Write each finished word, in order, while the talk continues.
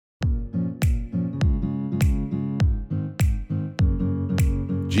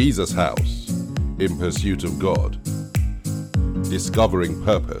Jesus House, in pursuit of God, discovering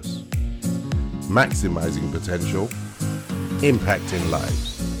purpose, maximizing potential, impacting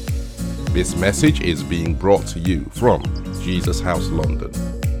lives. This message is being brought to you from Jesus House London.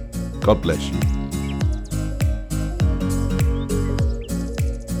 God bless you.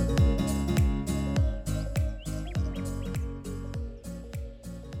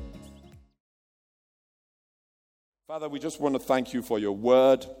 Father, we just want to thank you for your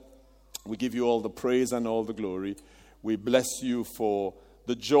word. We give you all the praise and all the glory. We bless you for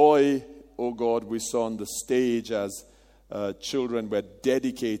the joy, oh God, we saw on the stage as children were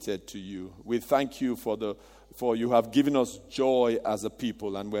dedicated to you. We thank you for you have given us joy as a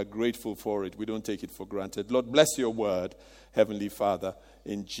people, and we're grateful for it. We don't take it for granted. Lord, bless your word, Heavenly Father,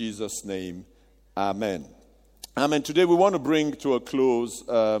 in Jesus' name. Amen. Amen. Today we want to bring to a close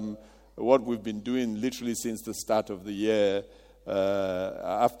what we've been doing literally since the start of the year.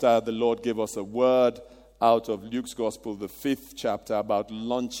 After the Lord gave us a word out of Luke's Gospel, the 5th chapter, about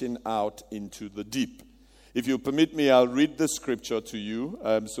launching out into the deep. If you permit me, I'll read the scripture to you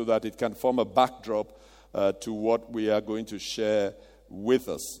so that it can form a backdrop to what we are going to share with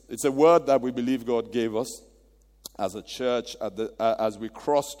us. It's a word that we believe God gave us as a church as we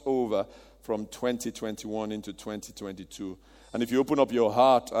crossed over from 2021 into 2022. And if you open up your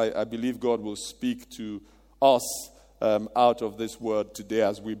heart, I believe God will speak to us out of this word today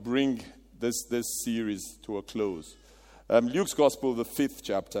as we bring this series to a close. Luke's Gospel, the 5th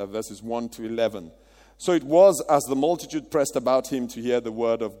chapter, verses 1 to 11. So it was, as the multitude pressed about him to hear the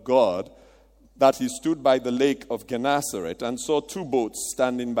word of God, that he stood by the lake of Gennesaret and saw 2 boats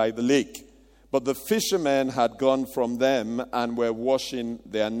standing by the lake. But the fishermen had gone from them and were washing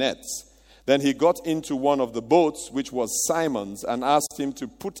their nets. Then he got into one of the boats, which was Simon's, and asked him to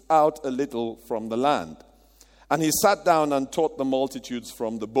put out a little from the land. And he sat down and taught the multitudes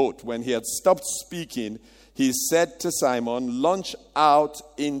from the boat. When he had stopped speaking, he said to Simon, "Launch out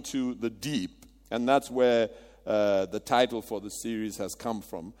into the deep." And that's where the title for the series has come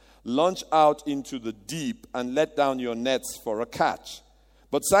from. "Launch out into the deep and let down your nets for a catch."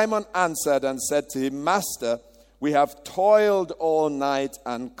 But Simon answered and said to him, "Master, we have toiled all night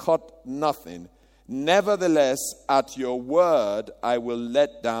and caught nothing. Nevertheless, at your word, I will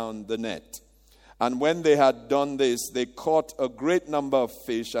let down the net." And when they had done this, they caught a great number of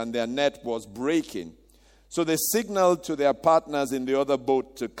fish, and their net was breaking. So they signaled to their partners in the other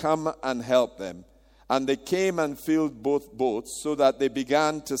boat to come and help them. And they came and filled both boats, so that they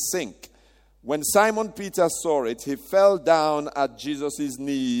began to sink. When Simon Peter saw it, he fell down at Jesus'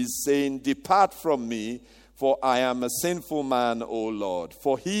 knees, saying, "Depart from me, for I am a sinful man, O Lord."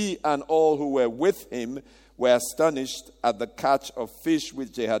 For he and all who were with him were astonished at the catch of fish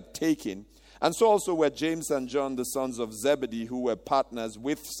which they had taken. And so also were James and John, the sons of Zebedee, who were partners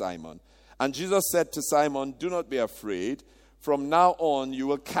with Simon. And Jesus said to Simon, "Do not be afraid. From now on you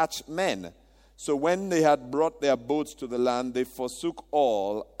will catch men." So when they had brought their boats to the land, they forsook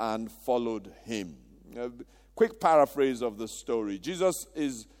all and followed him. A quick paraphrase of the story. Jesus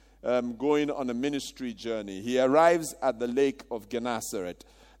is going on a ministry journey. He arrives at the lake of Gennesaret.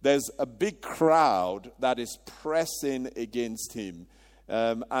 There's a big crowd that is pressing against him.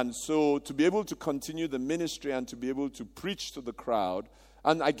 And so to be able to continue the ministry and to be able to preach to the crowd,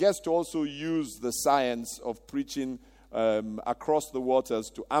 and I guess to also use the science of preaching across the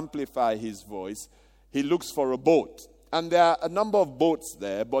waters to amplify his voice, he looks for a boat. And there are a number of boats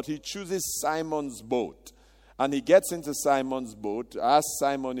there, but he chooses Simon's boat. And he gets into Simon's boat, asks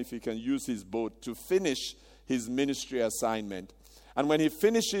Simon if he can use his boat to finish his ministry assignment. And when he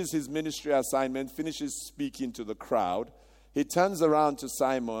finishes his ministry assignment, finishes speaking to the crowd, he turns around to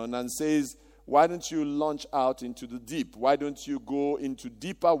Simon and says, "Why don't you launch out into the deep? Why don't you go into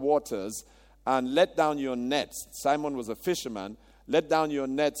deeper waters and let down your nets?" Simon was a fisherman. "Let down your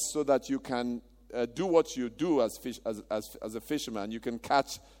nets so that you can do what you do as a fisherman. You can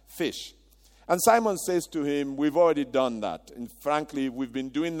catch fish." And Simon says to him, "We've already done that. And frankly, we've been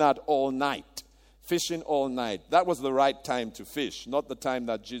doing that all night, fishing all night." That was the right time to fish, not the time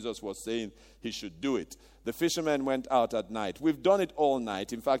that Jesus was saying he should do it. The fishermen went out at night. "We've done it all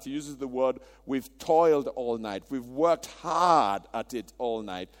night." In fact, he uses the word, "we've toiled all night. We've worked hard at it all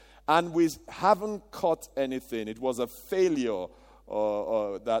night. And we haven't caught anything." It was a failure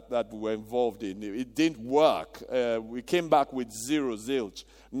that we were involved in. It didn't work. We came back with zero, zilch.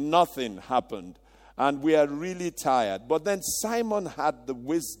 Nothing happened. And we are really tired. But then Simon had the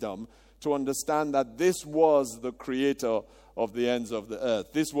wisdom to understand that this was the creator of the ends of the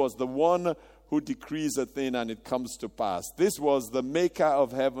earth. This was the one who decrees a thing and it comes to pass. This was the maker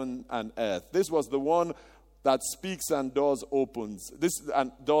of heaven and earth. This was the one that speaks and doors opens.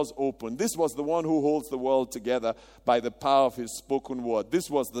 Doors open. This was the one who holds the world together by the power of his spoken word. This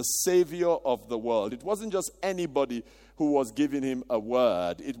was the Savior of the world. It wasn't just anybody who was giving him a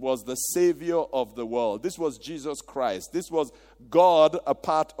word. It was the Savior of the world. This was Jesus Christ. This was God, a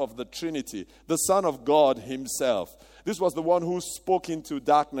part of the Trinity, the Son of God himself. This was the one who spoke into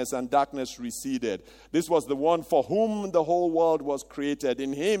darkness and darkness receded. This was the one for whom the whole world was created.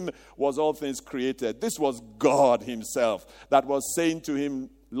 In him was all things created. This was God himself that was saying to him,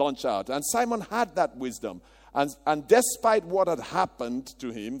 launch out. And Simon had that wisdom. And despite what had happened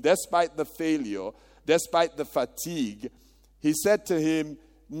to him, despite the failure, despite the fatigue, he said to him,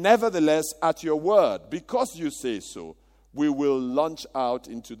 nevertheless, at your word, because you say so, we will launch out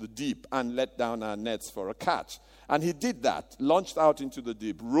into the deep and let down our nets for a catch. And he did that, launched out into the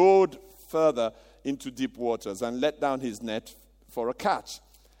deep, rowed further into deep waters, and let down his net for a catch.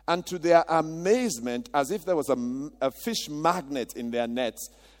 And to their amazement, as if there was a fish magnet in their nets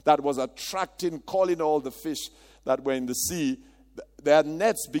that was attracting, calling all the fish that were in the sea, their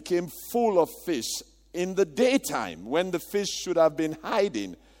nets became full of fish in the daytime when the fish should have been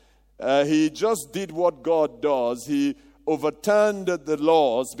hiding. He just did what God does. He overturned the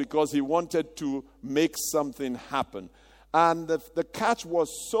laws because he wanted to make something happen. And the catch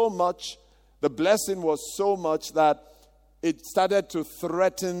was so much, the blessing was so much that it started to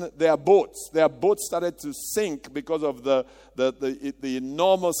threaten their boats. Their boats started to sink because of the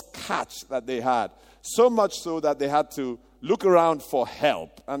enormous catch that they had. So much so that they had to look around for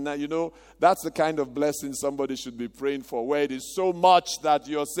help. And that's the kind of blessing somebody should be praying for, where it is so much that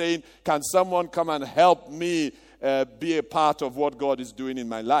you're saying, can someone come and help me be a part of what God is doing in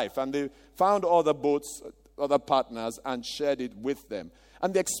my life? And they found other boats, other partners, and shared it with them.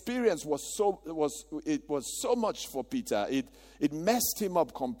 And the experience was so much for Peter. It messed him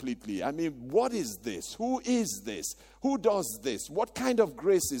up completely. I mean, what is this? Who is this? Who does this? What kind of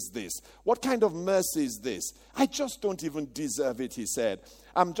grace is this? What kind of mercy is this? I just don't even deserve it, he said.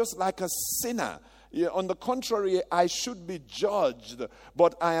 I'm just like a sinner. On the contrary, I should be judged,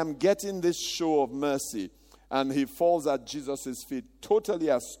 but I am getting this show of mercy. And he falls at Jesus' feet, totally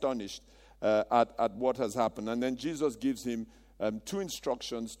astonished at what has happened. And then Jesus gives him two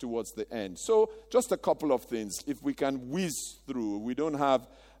instructions towards the end. So just a couple of things. If we can whiz through, we don't have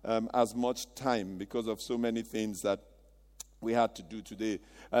as much time because of so many things that we had to do today.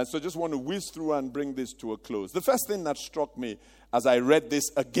 So just want to whiz through and bring this to a close. The first thing that struck me as I read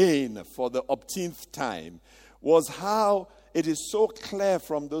this again for the 18th time was how it is so clear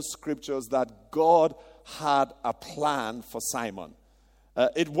from those scriptures that God had a plan for Simon.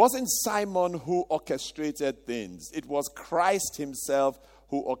 It wasn't Simon who orchestrated things. It was Christ himself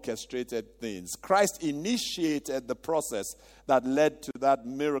who orchestrated things. Christ initiated the process that led to that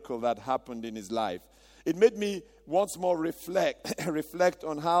miracle that happened in his life. It made me once more reflect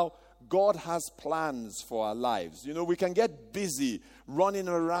on how God has plans for our lives. We can get busy running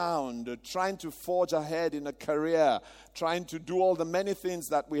around, trying to forge ahead in a career, trying to do all the many things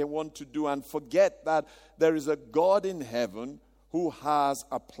that we want to do, and forget that there is a God in heaven who has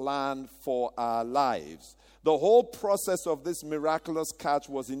a plan for our lives. The whole process of this miraculous catch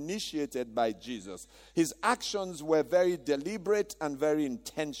was initiated by Jesus. His actions were very deliberate and very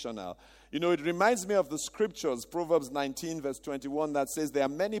intentional. It reminds me of the scriptures, Proverbs 19 verse 21, that says, there are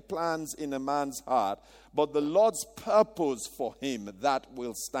many plans in a man's heart, but the Lord's purpose for him, that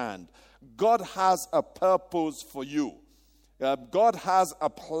will stand. God has a purpose for you. God has a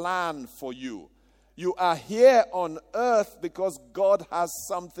plan for you. You are here on earth because God has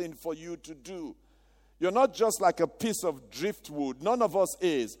something for you to do. You're not just like a piece of driftwood. None of us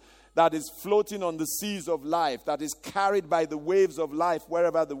is. That is floating on the seas of life, that is carried by the waves of life,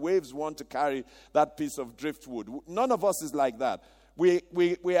 wherever the waves want to carry that piece of driftwood. None of us is like that.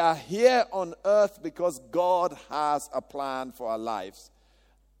 We are here on earth because God has a plan for our lives.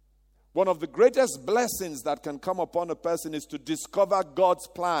 One of the greatest blessings that can come upon a person is to discover God's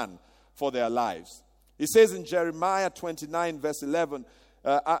plan for their lives. He says in Jeremiah 29 verse 11,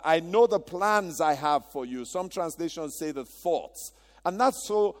 I know the plans I have for you. Some translations say the thoughts. And that's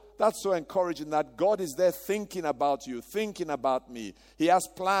so encouraging that God is there thinking about you, thinking about me. He has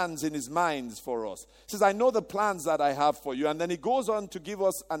plans in his mind for us. He says, I know the plans that I have for you. And then he goes on to give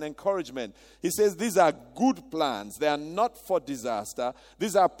us an encouragement. He says, these are good plans. They are not for disaster.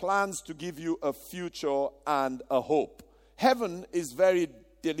 These are plans to give you a future and a hope. Heaven is very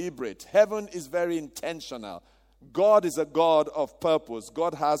deliberate. Heaven is very intentional. God is a God of purpose.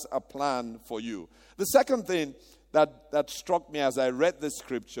 God has a plan for you. The second thing that struck me as I read this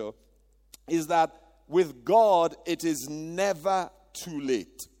scripture is that with God, it is never too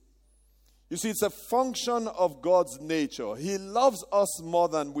late. You see, it's a function of God's nature. He loves us more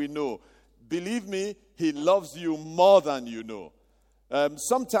than we know. Believe me, He loves you more than you know.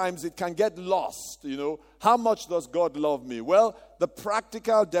 Sometimes it can get lost, How much does God love me? Well, the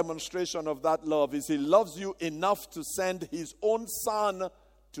practical demonstration of that love is He loves you enough to send His own Son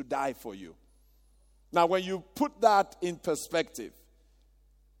to die for you. Now, when you put that in perspective,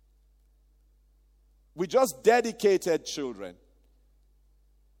 we just dedicated children.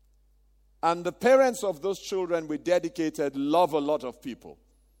 And the parents of those children we dedicated love a lot of people.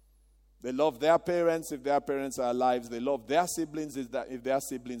 They love their parents if their parents are alive. They love their siblings if their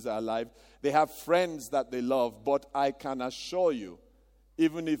siblings are alive. They have friends that they love. But I can assure you,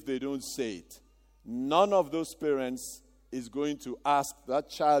 even if they don't say it, none of those parents is going to ask that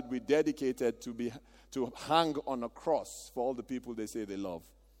child we dedicated to hang on a cross for all the people they say they love.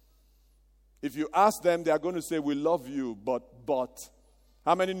 If you ask them, they are going to say, we love you, but.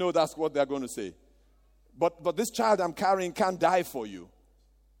 How many know that's what they're going to say? But this child I'm carrying can't die for you.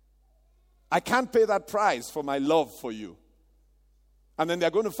 I can't pay that price for my love for you. And then they're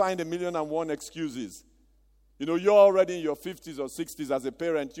going to find 1,000,001 excuses. You're already in your 50s or 60s as a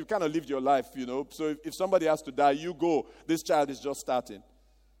parent. You kind of lived your life, So if somebody has to die, you go. This child is just starting.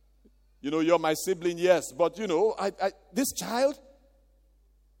 You're my sibling, yes. But, this child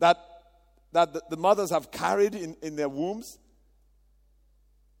that the mothers have carried in their wombs,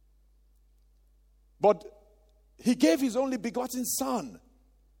 but He gave His only begotten Son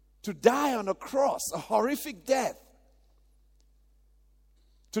to die on a cross, a horrific death,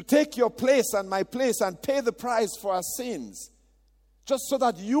 to take your place and my place and pay the price for our sins, just so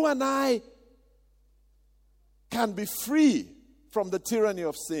that you and I can be free from the tyranny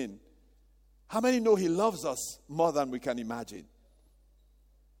of sin. How many know He loves us more than we can imagine?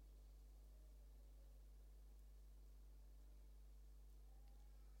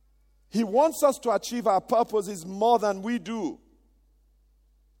 He wants us to achieve our purposes more than we do.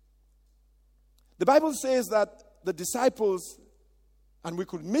 The Bible says that the disciples, and we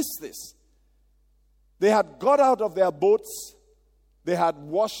could miss this, they had got out of their boats, they had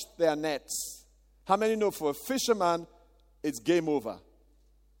washed their nets. How many know for a fisherman, it's game over?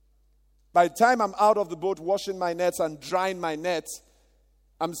 By the time I'm out of the boat washing my nets and drying my nets,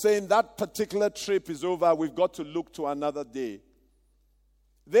 I'm saying that particular trip is over, we've got to look to another day.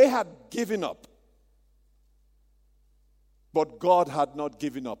 They had given up, but God had not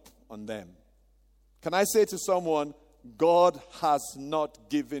given up on them. Can I say to someone, God has not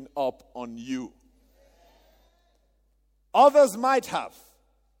given up on you? Others might have.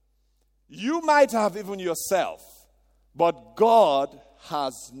 You might have even yourself, but God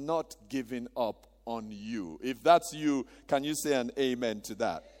has not given up on you. If that's you, can you say an amen to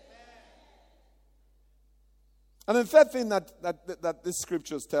that? And the third thing that these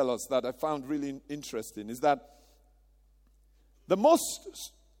scriptures tell us that I found really interesting is that the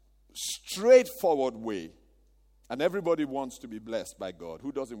most straightforward way, and everybody wants to be blessed by God.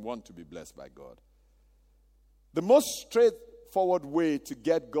 Who doesn't want to be blessed by God? The most straightforward way to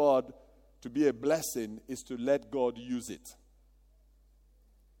get God to be a blessing is to let God use it.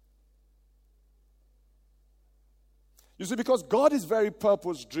 You see, because God is very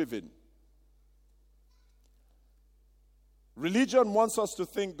purpose-driven. Religion wants us to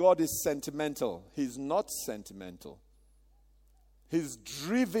think God is sentimental. He's not sentimental. He's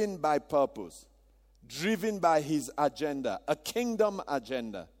driven by purpose, driven by His agenda, a kingdom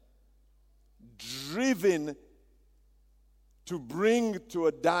agenda, driven to bring to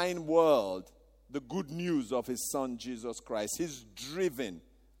a dying world the good news of His Son, Jesus Christ. He's driven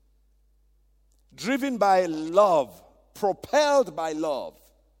by love, propelled by love.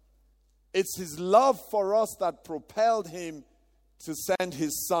 It's His love for us that propelled Him to send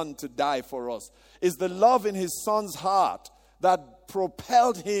His Son to die for us. It's the love in His Son's heart that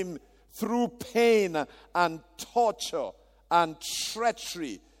propelled Him through pain and torture and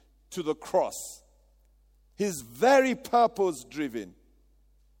treachery to the cross. He's very purpose-driven.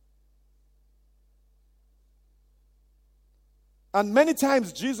 And many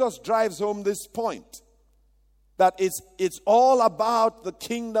times Jesus drives home this point, that it's all about the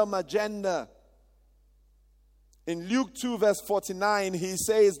kingdom agenda. In Luke 2 verse 49, he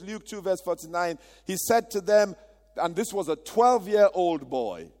says, Luke 2 verse 49, he said to them, and this was a 12-year-old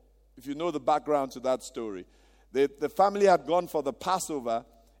boy, if you know the background to that story. The family had gone for the Passover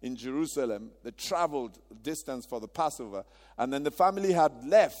in Jerusalem. They traveled distance for the Passover. And then the family had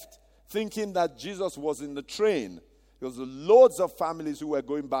left thinking that Jesus was in the train. There was loads of families who were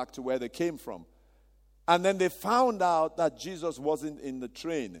going back to where they came from. And then they found out that Jesus wasn't in the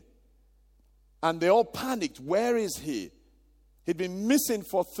train. And they all panicked. Where is He? He'd been missing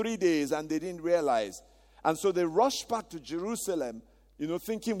for 3 days and they didn't realize. And so they rushed back to Jerusalem,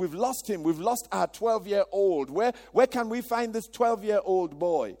 thinking, we've lost him. We've lost our 12-year-old. Where can we find this 12-year-old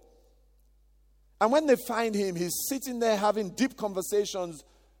boy? And when they find him, he's sitting there having deep conversations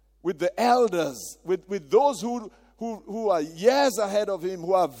with the elders, with those who are years ahead of him,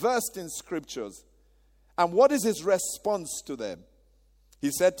 who are versed in scriptures. And what is his response to them? He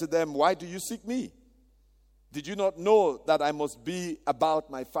said to them, why do you seek me? Did you not know that I must be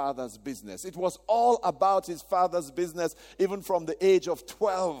about my father's business? It was all about his father's business, even from the age of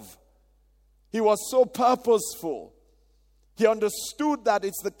 12. He was so purposeful. He understood that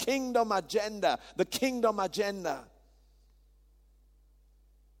it's the kingdom agenda, the kingdom agenda.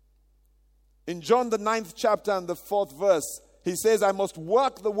 In John the 9th chapter and the 4th verse, he says, I must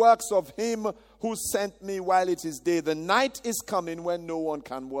work the works of him who sent me while it is day. The night is coming when no one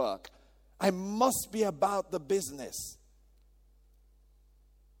can work. I must be about the business.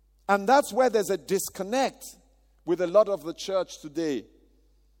 And that's where there's a disconnect with a lot of the church today.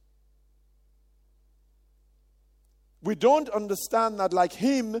 We don't understand that, like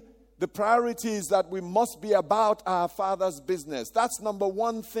him, the priority is that we must be about our Father's business. That's number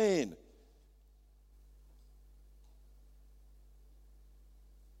one thing.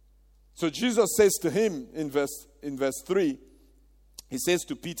 So Jesus says to him in verse 3, he says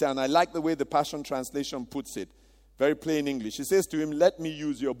to Peter, and I like the way the Passion Translation puts it, very plain English. He says to him, let me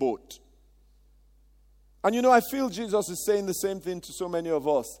use your boat. And I feel Jesus is saying the same thing to so many of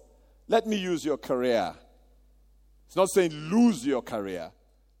us. Let me use your career. He's not saying lose your career,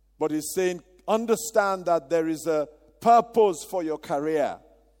 but he's saying understand that there is a purpose for your career.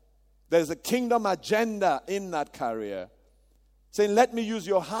 There's a kingdom agenda in that career. Saying, let me use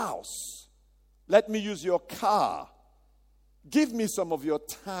your house. Let me use your car. Give me some of your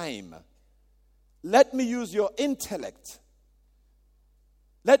time. Let me use your intellect.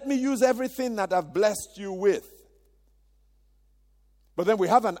 Let me use everything that I've blessed you with. But then we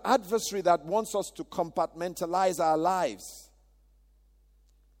have an adversary that wants us to compartmentalize our lives.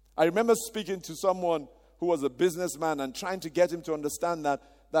 I remember speaking to someone who was a businessman and trying to get him to understand that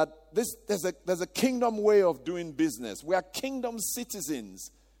there's a kingdom way of doing business. We are kingdom citizens.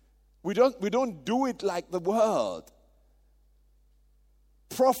 We don't do it like the world.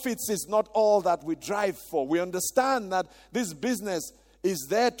 Profits is not all that we drive for. We understand that this business is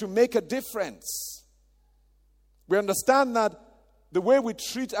there to make a difference. We understand that the way we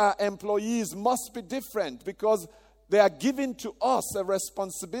treat our employees must be different because they are giving to us a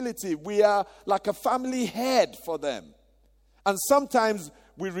responsibility. We are like a family head for them. And sometimes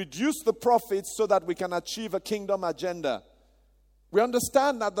we reduce the profits so that we can achieve a kingdom agenda. We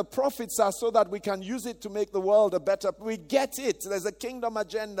understand that the profits are so that we can use it to make the world a better. We get it. There's a kingdom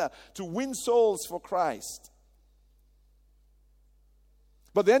agenda to win souls for Christ.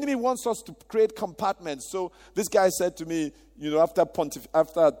 But the enemy wants us to create compartments. So this guy said to me, after I'd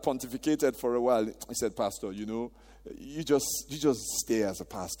pontificated for a while, he said, Pastor, you just stay as a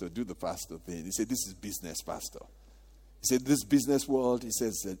pastor, do the pastor thing. He said, this is business, Pastor. He said, this business world, he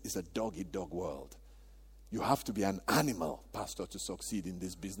says, is a dog-eat-dog world. You have to be an animal, Pastor, to succeed in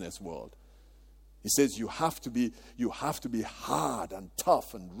this business world. He says you have to be hard and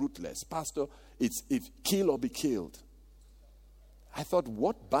tough and ruthless. Pastor, it's kill or be killed. I thought,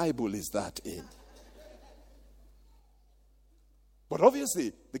 what Bible is that in? But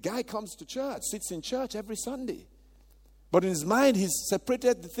obviously, the guy comes to church, sits in church every Sunday. But in his mind, he's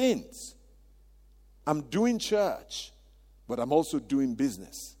separated the things. I'm doing church, but I'm also doing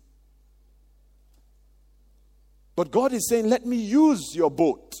business. But God is saying, let me use your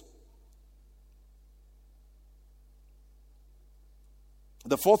boat.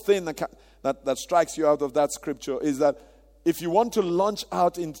 The fourth thing that strikes you out of that scripture is that if you want to launch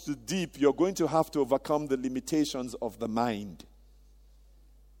out into the deep, you're going to have to overcome the limitations of the mind.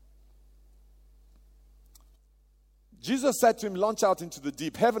 Jesus said to him, launch out into the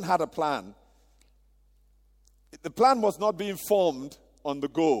deep. Heaven had a plan. The plan was not being formed on the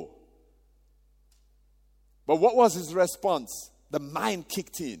go. But what was his response? The mind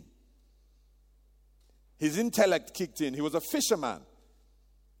kicked in. His intellect kicked in. He was a fisherman.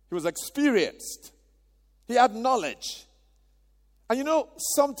 He was experienced. He had knowledge. And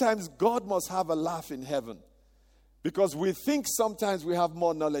sometimes God must have a laugh in heaven because we think sometimes we have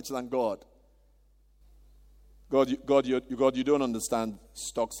more knowledge than God. God, you don't understand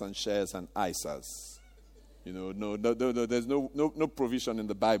stocks and shares and ISAs. No, there's no provision in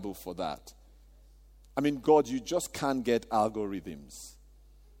the Bible for that. God, you just can't get algorithms.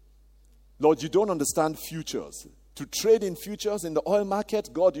 Lord, you don't understand futures. To trade in futures in the oil market?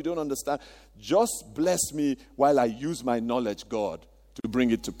 God, you don't understand. Just bless me while I use my knowledge, God, to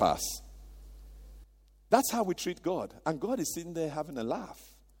bring it to pass. That's how we treat God. And God is sitting there having a laugh.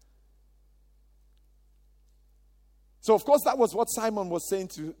 So, of course, that was what Simon was saying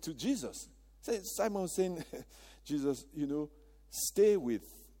to Jesus. Simon was saying, Jesus, stay with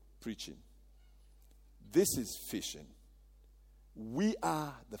preaching. This is fishing. We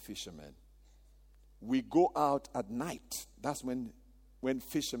are the fishermen. We go out at night. That's when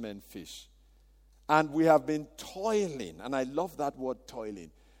fishermen fish. And we have been toiling. And I love that word, toiling.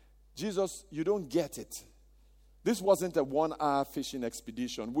 Jesus, you don't get it. This wasn't a 1-hour fishing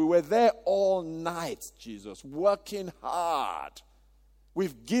expedition. We were there all night, Jesus, working hard.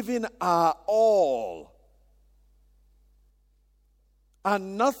 We've given our all.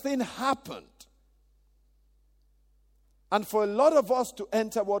 And nothing happened. And for a lot of us to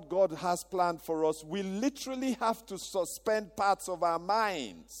enter what God has planned for us, we literally have to suspend parts of our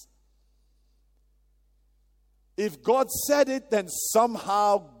minds. If God said it, then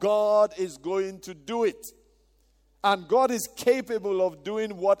somehow God is going to do it. And God is capable of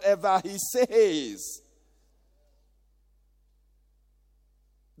doing whatever He says.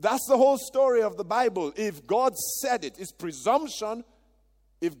 That's the whole story of the Bible. If God said it, it's presumption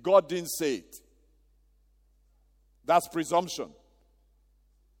if God didn't say it. That's presumption.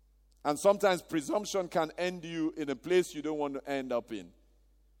 And sometimes presumption can end you in a place you don't want to end up in.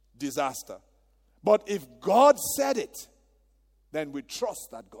 Disaster. But if God said it, then we trust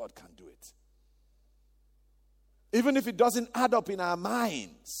that God can do it. Even if it doesn't add up in our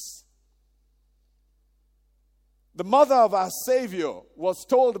minds. The mother of our Savior was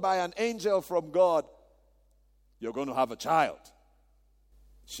told by an angel from God, you're going to have a child.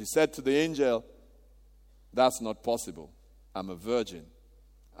 She said to the angel, that's not possible. I'm a virgin.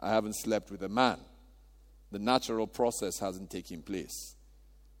 I haven't slept with a man. The natural process hasn't taken place.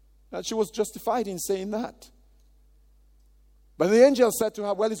 And she was justified in saying that. But the angel said to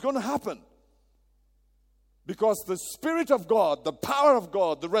her, well, it's going to happen. Because the Spirit of God, the power of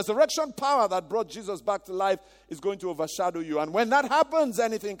God, the resurrection power that brought Jesus back to life is going to overshadow you. And when that happens,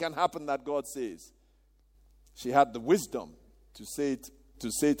 anything can happen that God says. She had the wisdom to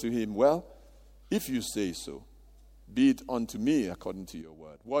say to him, well, if you say so, be it unto me according to your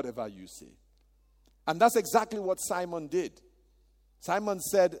word, whatever you say. And that's exactly what Simon did. Simon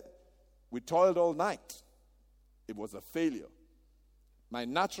said, we toiled all night. It was a failure. My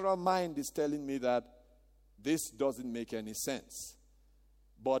natural mind is telling me that this doesn't make any sense.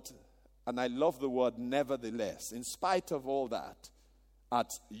 But, and I love the word nevertheless, in spite of all that, at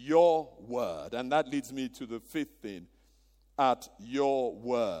your word. And that leads me to the fifth thing, at your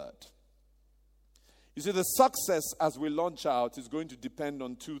word. You see, the success as we launch out is going to depend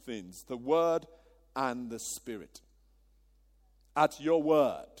on two things, the word and the Spirit. At your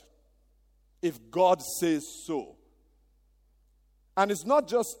word. If God says so. And it's not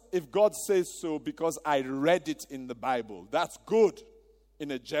just if God says so because I read it in the Bible. That's good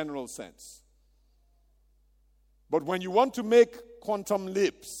in a general sense. But when you want to make quantum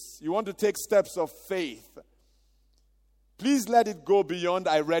leaps, you want to take steps of faith, please let it go beyond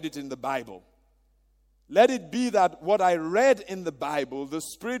I read it in the Bible. Let it be that what I read in the Bible, the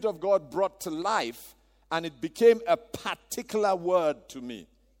Spirit of God brought to life, and it became a particular word to me.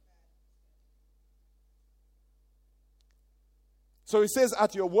 So he says,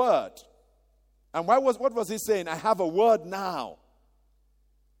 at your word. And what was he saying? I have a word now.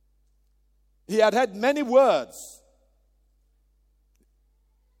 He had heard many words.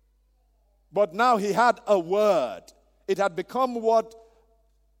 But now he had a word. It had become what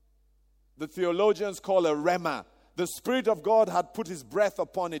the theologians call a rhema. The Spirit of God had put His breath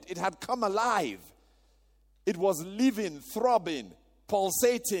upon it. It had come alive. It was living, throbbing,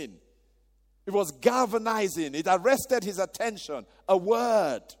 pulsating. It was galvanizing. It arrested his attention. A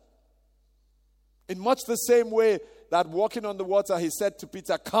word. In much the same way that walking on the water, he said to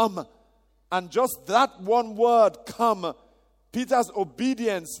Peter, come. And just that one word, come, Peter's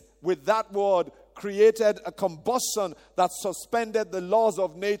obedience with that word created a combustion that suspended the laws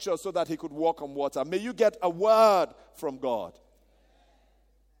of nature so that he could walk on water. May you get a word from God.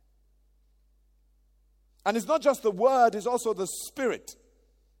 And it's not just the word, it's also the Spirit.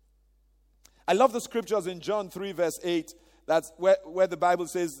 I love the scriptures in John 3 verse 8. That's where the Bible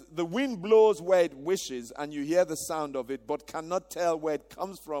says, the wind blows where it wishes and you hear the sound of it, but cannot tell where it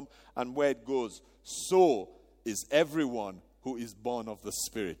comes from and where it goes. So is everyone who is born of the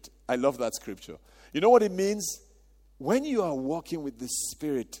Spirit. I love that scripture. You know what it means? When you are walking with the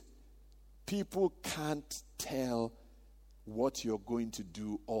Spirit, people can't tell what you're going to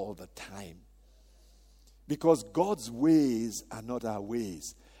do all the time. Because God's ways are not our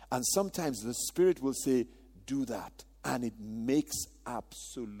ways. And sometimes the Spirit will say, do that. And it makes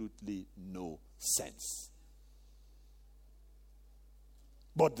absolutely no sense.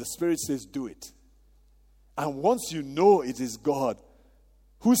 But the Spirit says, do it. And once you know it is God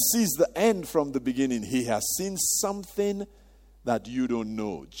who sees the end from the beginning, He has seen something that you don't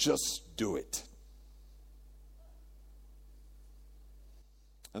know. Just do it.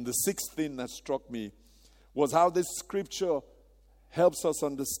 And the sixth thing that struck me was how this scripture helps us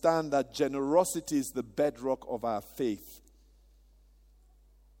understand that generosity is the bedrock of our faith.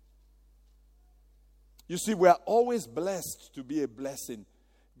 You see, we are always blessed to be a blessing.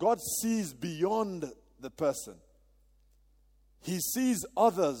 God sees beyond the person. He sees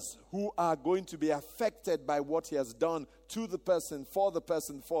others who are going to be affected by what He has done to the person, for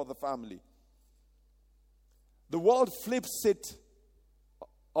the family. The world flips it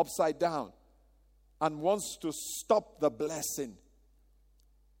upside down and wants to stop the blessing.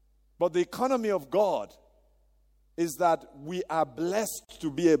 But the economy of God is that we are blessed to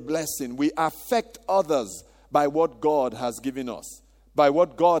be a blessing. We affect others by what God has given us, by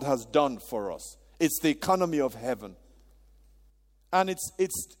what God has done for us. It's the economy of heaven. And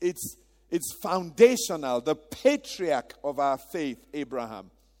it's foundational. The patriarch of our faith,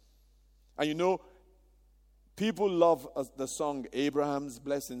 Abraham. And you know, people love the song, Abraham's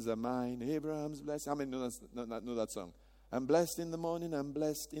blessings are mine. Abraham's blessings. How many know that song? I'm blessed in the morning, I'm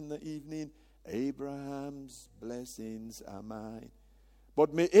blessed in the evening. Abraham's blessings are mine.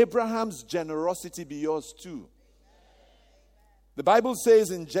 But may Abraham's generosity be yours too. The Bible says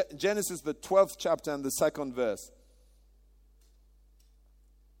in Genesis, the 12th chapter and the 2nd verse,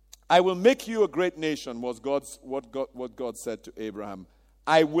 I will make you a great nation, was what God said to Abraham.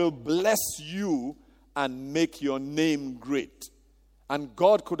 I will bless you and make your name great. And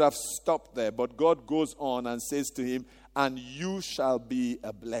God could have stopped there, but God goes on and says to him, and you shall be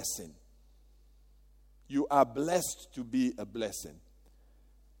a blessing. You are blessed to be a blessing.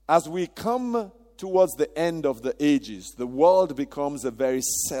 As we come towards the end of the ages, the world becomes a very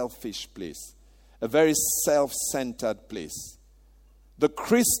selfish place, a very self-centered place. The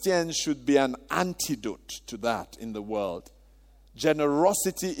Christian should be an antidote to that in the world.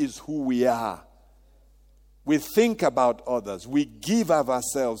 Generosity is who we are. We think about others. We give of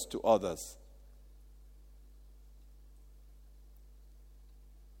ourselves to others.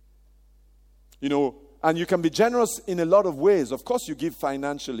 You know, and you can be generous in a lot of ways. Of course, you give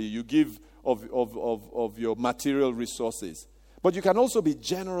financially. You give of your material resources. But you can also be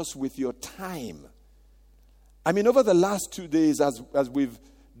generous with your time. I mean, over the last 2 days, as we've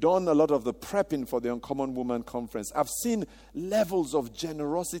done a lot of the prepping for the Uncommon Woman Conference, I've seen levels of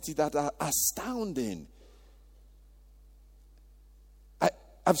generosity that are astounding.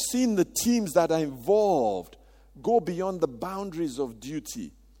 I've seen the teams that are involved go beyond the boundaries of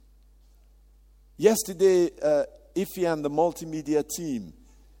duty. Yesterday, Ife and the multimedia team,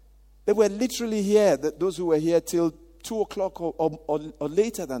 they were literally here, those who were here till 2 o'clock or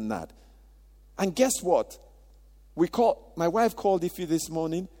later than that. And guess what? My wife called Ife this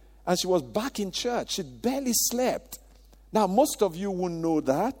morning, and she was back in church. She barely slept. Now, most of you wouldn't know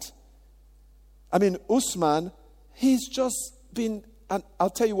that. I mean, Usman, he's just been, and I'll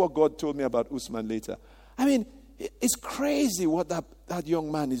tell you what God told me about Usman later. I mean, it's crazy what that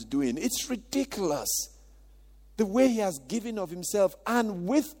young man is doing. It's ridiculous. The way he has given of himself, and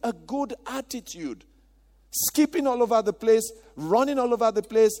with a good attitude. Skipping all over the place, running all over the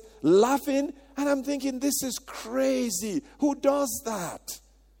place, laughing. And I'm thinking, this is crazy. Who does that?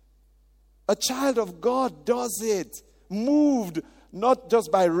 A child of God does it. Moved not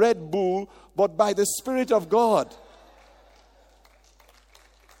just by Red Bull, but by the Spirit of God.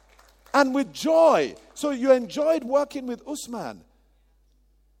 And with joy. So you enjoyed working with Usman.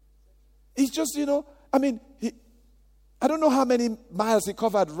 He's just, I mean, I don't know how many miles he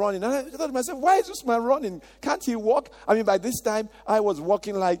covered running. And I thought to myself, why is Usman running? Can't he walk? I mean, by this time, I was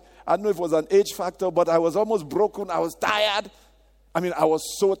walking like, I don't know if it was an age factor, but I was almost broken. I was tired. I mean, I was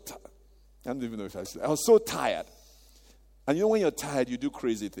so tired. I don't even know if I was so tired. And you know when you're tired, you do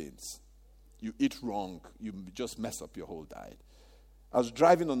crazy things. You eat wrong. You just mess up your whole diet. I was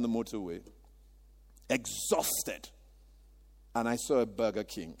driving on the motorway, exhausted, and I saw a Burger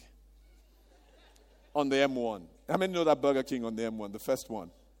King on the M1. How many know that Burger King on the M1, the first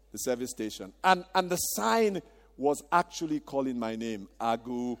one, the service station? And the sign was actually calling my name.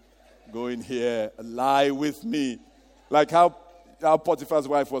 Agu, go in here, lie with me. Like how Potiphar's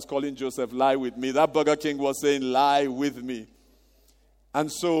wife was calling Joseph, lie with me. That Burger King was saying, lie with me. And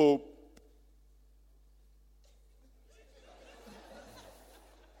so,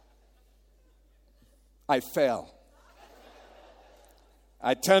 I fell.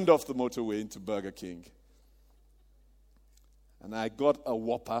 I turned off the motorway into Burger King. And I got a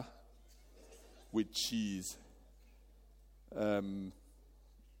Whopper with cheese.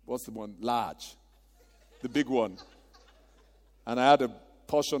 What's the one? Large. The big one. And I had a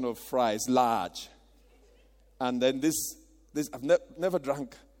portion of fries, large. And then this I've never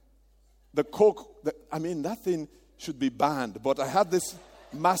drank. The Coke, that thing should be banned. But I had this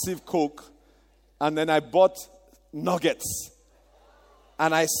massive Coke. And then I bought nuggets.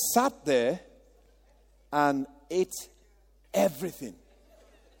 And I sat there and ate everything.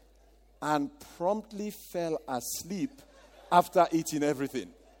 And promptly fell asleep after eating everything.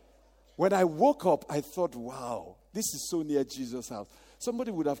 When I woke up, I thought, wow, this is so near Jesus' house.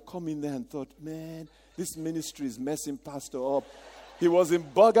 Somebody would have come in there and thought, man, this ministry is messing Pastor up. He was in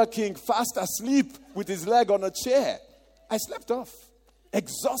Burger King, fast asleep with his leg on a chair. I slept off,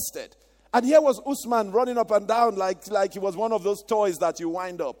 exhausted. And here was Usman running up and down like he was one of those toys that you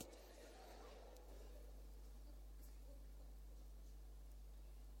wind up.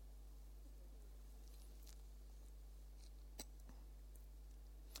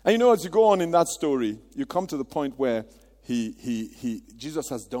 And as you go on in that story, you come to the point where Jesus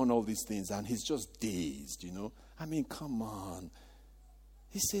has done all these things and he's just dazed, come on.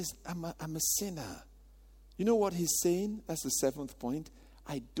 He says, I'm a sinner. You know what he's saying? That's the 7th point.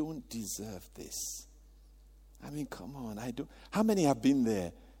 I don't deserve this. Come on. How many have been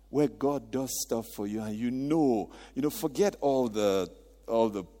there where God does stuff for you and forget all the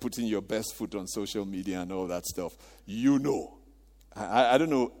putting your best foot on social media and all that stuff. I don't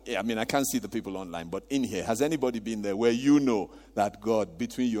know. I can't see the people online, but in here, has anybody been there where that God,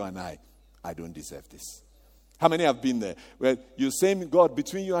 between you and I don't deserve this? How many have been there where you're saying, God,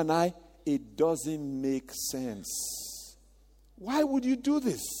 between you and I, it doesn't make sense. Why would you do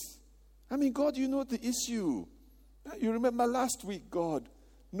this? God, you know the issue. You remember last week, God,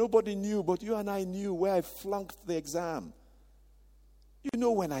 nobody knew, but you and I knew where I flunked the exam. You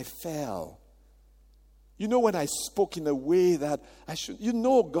know when I fell. You know when I spoke in a way that I should.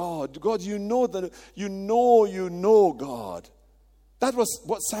 God. God, you know God. That was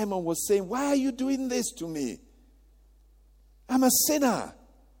what Simon was saying. Why are you doing this to me? I'm a sinner.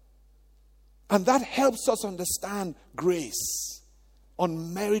 And that helps us understand grace,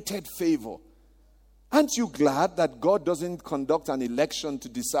 unmerited favor. Aren't you glad that God doesn't conduct an election to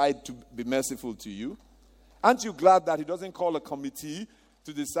decide to be merciful to you? Aren't you glad that he doesn't call a committee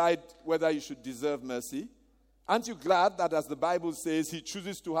to decide whether you should deserve mercy? Aren't you glad that, as the Bible says, he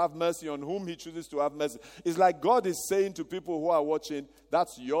chooses to have mercy on whom he chooses to have mercy? It's like God is saying to people who are watching,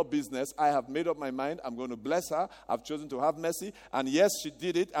 that's your business. I have made up my mind. I'm going to bless her. I've chosen to have mercy. And yes, she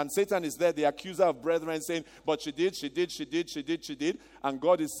did it. And Satan is there, the accuser of brethren, saying, but she did. And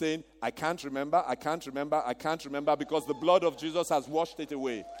God is saying, I can't remember, because the blood of Jesus has washed it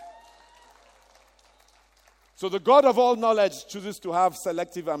away. So the God of all knowledge chooses to have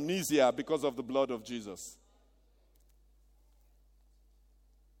selective amnesia because of the blood of Jesus.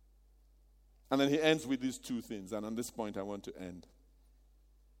 And then he ends with these 2 things. And on this point, I want to end.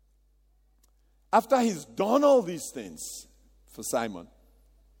 After he's done all these things for Simon,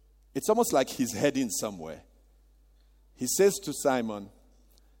 it's almost like he's heading somewhere. He says to Simon,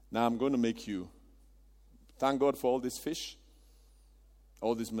 now I'm going to make you. Thank God for all this fish,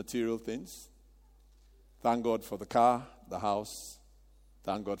 all these material things. Thank God for the car, the house.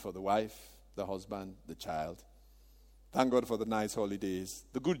 Thank God for the wife, the husband, the child. Thank God for the nice holidays,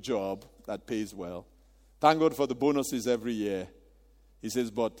 the good job that pays well. Thank God for the bonuses every year. He says,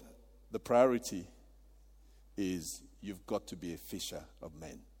 but the priority is you've got to be a fisher of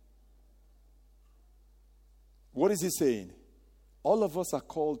men. What is he saying? All of us are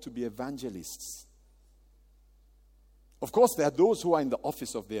called to be evangelists. Of course, there are those who are in the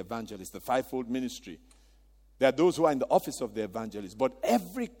office of the evangelist, the fivefold ministry. There are those who are in the office of the evangelist. But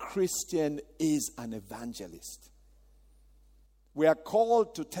every Christian is an evangelist. We are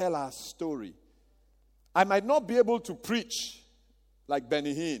called to tell our story. I might not be able to preach like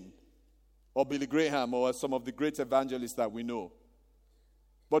Benny Hinn or Billy Graham or some of the great evangelists that we know.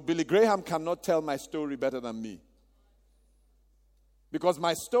 But Billy Graham cannot tell my story better than me. Because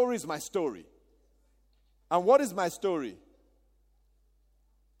my story is my story. And what is my story?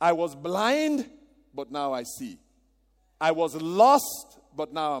 I was blind, but now I see. I was lost,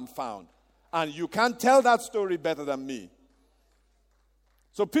 but now I'm found. And you can't tell that story better than me.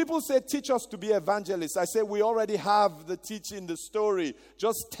 So people say, teach us to be evangelists. I say, we already have the teaching, the story.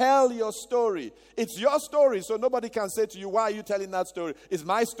 Just tell your story. It's your story, so nobody can say to you, why are you telling that story? It's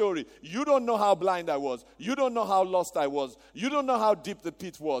my story. You don't know how blind I was. You don't know how lost I was. You don't know how deep the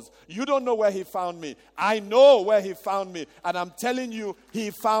pit was. You don't know where he found me. I know where he found me, and I'm telling you,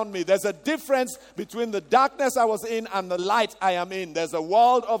 he found me. There's a difference between the darkness I was in and the light I am in. There's a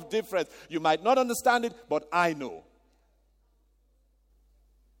world of difference. You might not understand it, but I know.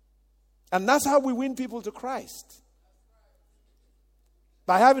 And that's how we win people to Christ.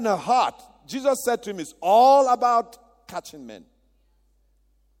 By having a heart. Jesus said to him, it's all about catching men.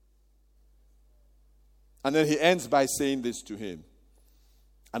 And then he ends by saying this to him.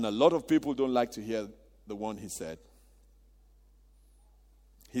 And a lot of people don't like to hear the one he said.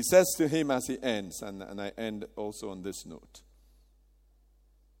 He says to him as he ends, and I end also on this note.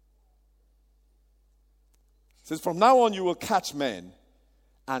 He says, from now on you will catch men.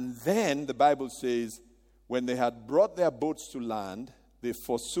 And then, the Bible says, when they had brought their boats to land, they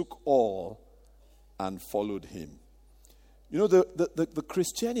forsook all and followed him. You know, the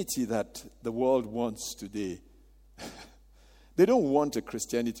Christianity that the world wants today, they don't want a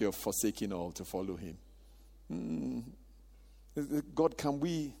Christianity of forsaking all to follow him. God, can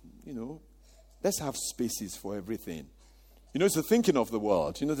we, let's have spaces for everything. It's the thinking of the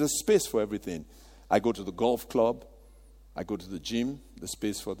world. There's space for everything. I go to the golf club. I go to the gym, the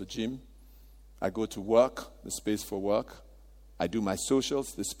space for the gym. I go to work, the space for work. I do my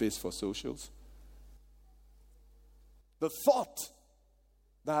socials, the space for socials. The thought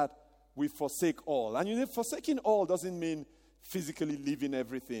that we forsake all. And forsaking all doesn't mean physically leaving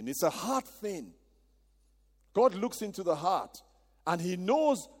everything. It's a heart thing. God looks into the heart, and he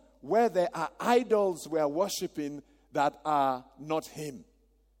knows where there are idols we are worshiping that are not him.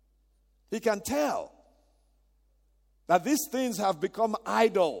 He can tell that these things have become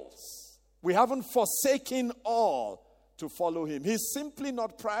idols. We haven't forsaken all to follow him. He's simply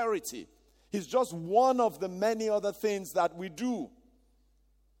not priority. He's just one of the many other things that we do.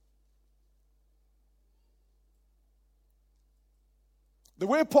 The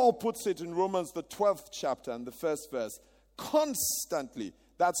way Paul puts it in Romans, the 12th chapter and the first verse, constantly,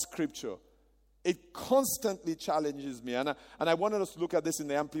 that scripture, it constantly challenges me. And I wanted us to look at this in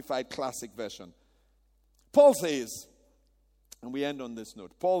the Amplified Classic Version. Paul says, and we end on this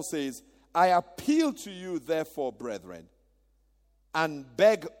note. Paul says, I appeal to you, therefore, brethren, and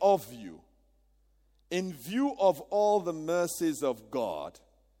beg of you, in view of all the mercies of God,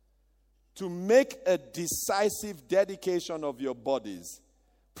 to make a decisive dedication of your bodies,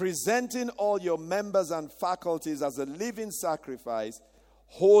 presenting all your members and faculties as a living sacrifice,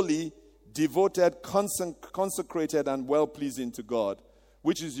 holy, devoted, consecrated, and well-pleasing to God,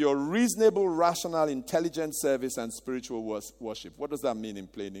 which is your reasonable, rational, intelligent service and spiritual worship. What does that mean in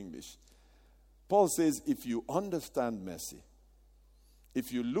plain English? Paul says, if you understand mercy,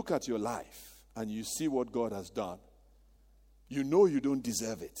 if you look at your life and you see what God has done, you know you don't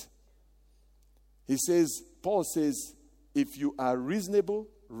deserve it. Paul says, if you are reasonable,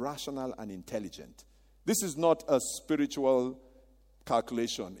 rational, and intelligent. This is not a spiritual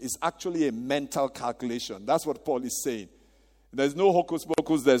calculation. It's actually a mental calculation. That's what Paul is saying. There's no hocus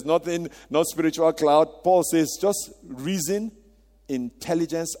pocus. There's nothing, no spiritual cloud. Paul says just reason,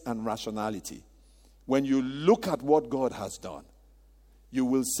 intelligence, and rationality. When you look at what God has done, you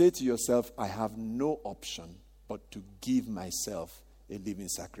will say to yourself, I have no option but to give myself a living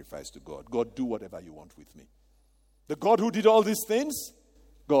sacrifice to God. God, do whatever you want with me. The God who did all these things,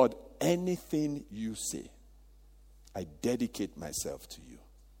 God, anything you say, I dedicate myself to you.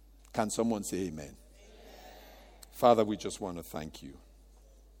 Can someone say amen? Father, we just want to thank you.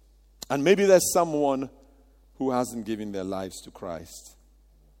 And maybe there's someone who hasn't given their lives to Christ,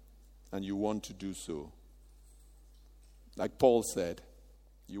 and you want to do so. Like Paul said,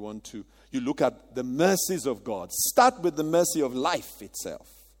 you look at the mercies of God. Start with the mercy of life itself.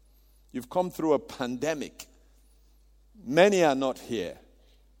 You've come through a pandemic. Many are not here.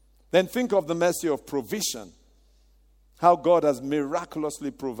 Then think of the mercy of provision. How God has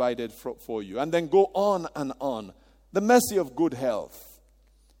miraculously provided for you. And then go on and on. The mercy of good health.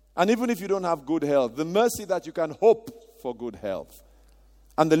 And even if you don't have good health, the mercy that you can hope for good health.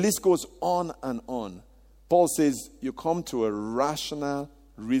 And the list goes on and on. Paul says you come to a rational,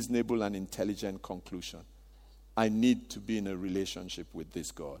 reasonable, and intelligent conclusion. I need to be in a relationship with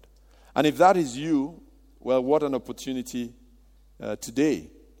this God. And if that is you, well, what an opportunity today.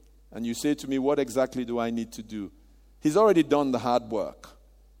 And you say to me, what exactly do I need to do? He's already done the hard work.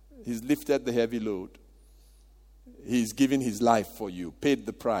 He's lifted the heavy load. He's given his life for you, paid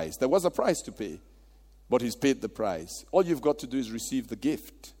the price. There was a price to pay. but he's paid the price. All you've got to do is receive the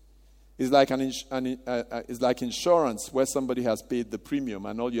gift. It's like it's like insurance where somebody has paid the premium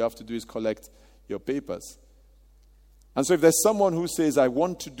and all you have to do is collect your papers. And so if there's someone who says, I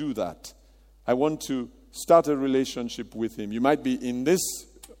want to do that, I want to start a relationship with him. You might be in this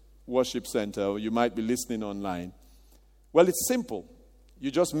worship center or you might be listening online. Well, it's simple.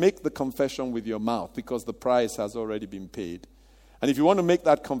 You just make the confession with your mouth because the price has already been paid. And if you want to make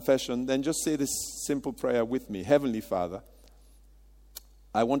that confession, then just say this simple prayer with me. Heavenly Father,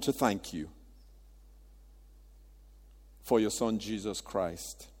 I want to thank you for your Son, Jesus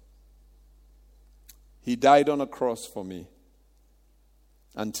Christ. He died on a cross for me.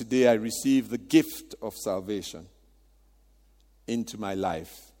 And today I receive the gift of salvation into my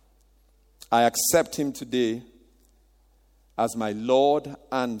life. I accept him today as my Lord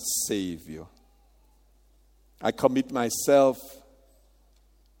and Savior. I commit myself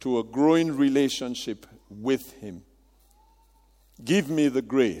to a growing relationship with him. Give me the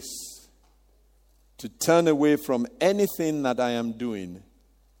grace to turn away from anything that I am doing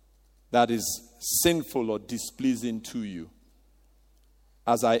that is sinful or displeasing to you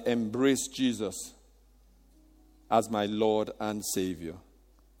as I embrace Jesus as my Lord and Savior.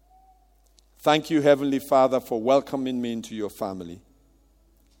 Thank you, Heavenly Father, for welcoming me into your family.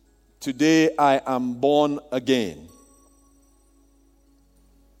 Today I am born again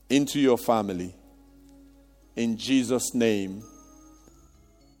into your family. In Jesus' name,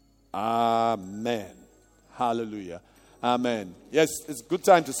 amen. Hallelujah. Amen. Yes, it's a good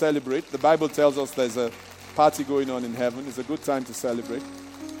time to celebrate. The Bible tells us there's a party going on in heaven. It's a good time to celebrate.